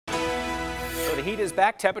The heat is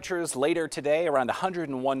back. Temperatures later today around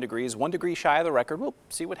 101 degrees, 1 degree shy of the record. We'll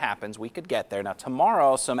see what happens. We could get there. Now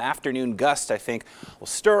tomorrow, some afternoon gusts, I think, will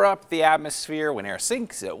stir up the atmosphere. When air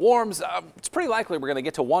sinks, it warms. It's pretty likely we're going to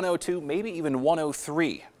get to 102, maybe even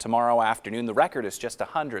 103 tomorrow afternoon. The record is just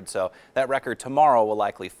 100, so that record tomorrow will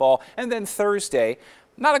likely fall. And then Thursday,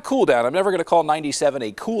 not a cool down. I'm never going to call 97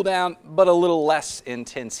 a cool down, but a little less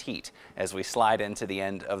intense heat as we slide into the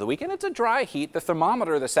end of the weekend. It's a dry heat. The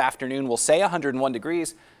thermometer this afternoon will say 101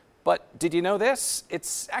 degrees, but did you know this?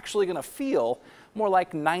 It's actually going to feel more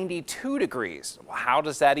like 92 degrees. How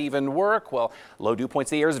does that even work? Well, low dew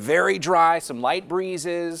points, the air is very dry, some light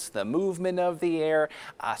breezes, the movement of the air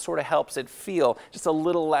sort of helps it feel just a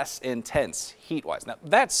little less intense heat-wise. Now,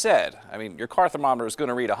 that said, I mean, your car thermometer is going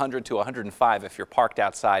to read 100 to 105 if you're parked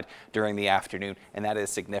outside during the afternoon, and that is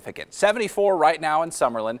significant. 74 right now in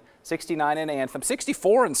Summerlin, 69 in Anthem,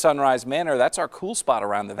 64 in Sunrise Manor. That's our cool spot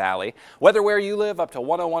around the valley. Weather where you live up to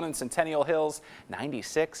 101 in Centennial Hills,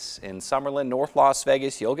 96 in Summerlin, North Las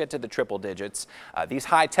Vegas. You'll get to the triple digits. These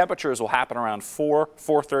high temperatures will happen around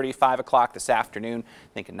 4:30, 5 o'clock this afternoon.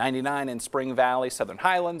 Thinking 99 in Spring Valley, Southern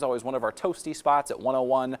Highlands, always one of our toasty spots at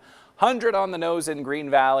 101. 100 on the nose in Green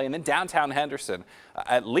Valley, and then downtown Henderson,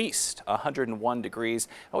 at least 101 degrees.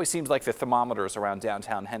 Always seems like the thermometers around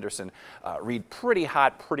downtown Henderson read pretty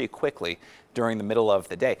hot pretty quickly during the middle of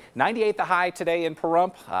the day. 98 the high today in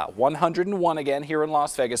Pahrump, 101 again here in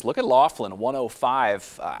Las Vegas. Look at Laughlin,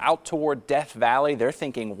 105. Out toward Death Valley, they're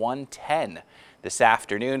thinking 110. This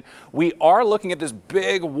afternoon. We are looking at this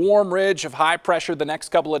big warm ridge of high pressure the next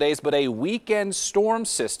couple of days, but a weekend storm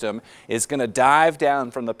system is going to dive down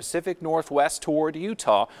from the Pacific Northwest toward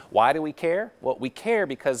Utah. Why do we care? Well, we care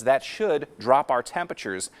because that should drop our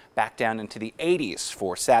temperatures back down into the 80s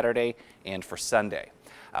for Saturday and for Sunday.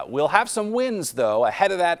 We'll have some winds, though,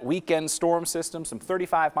 ahead of that weekend storm system, some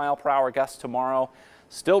 35-mile-per-hour gusts tomorrow.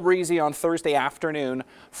 Still breezy on Thursday afternoon.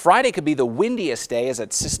 Friday could be the windiest day as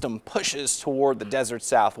that system pushes toward the desert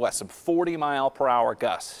southwest. Some 40-mile-per-hour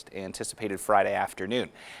gusts anticipated Friday afternoon.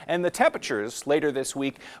 And the temperatures later this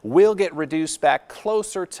week will get reduced back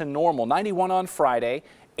closer to normal. 91 on Friday.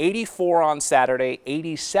 84 on Saturday,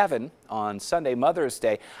 87 on Sunday, Mother's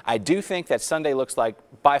Day. I do think that Sunday looks like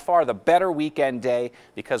by far the better weekend day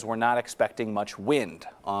because we're not expecting much wind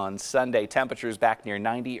on Sunday. Temperatures back near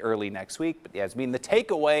 90 early next week. But Yasmin, the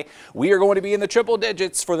takeaway, we are going to be in the triple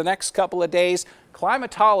digits for the next couple of days.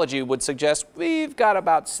 Climatology would suggest we've got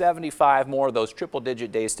about 75 more of those triple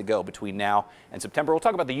digit days to go between now and September. We'll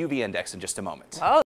talk about the UV index in just a moment. Oh.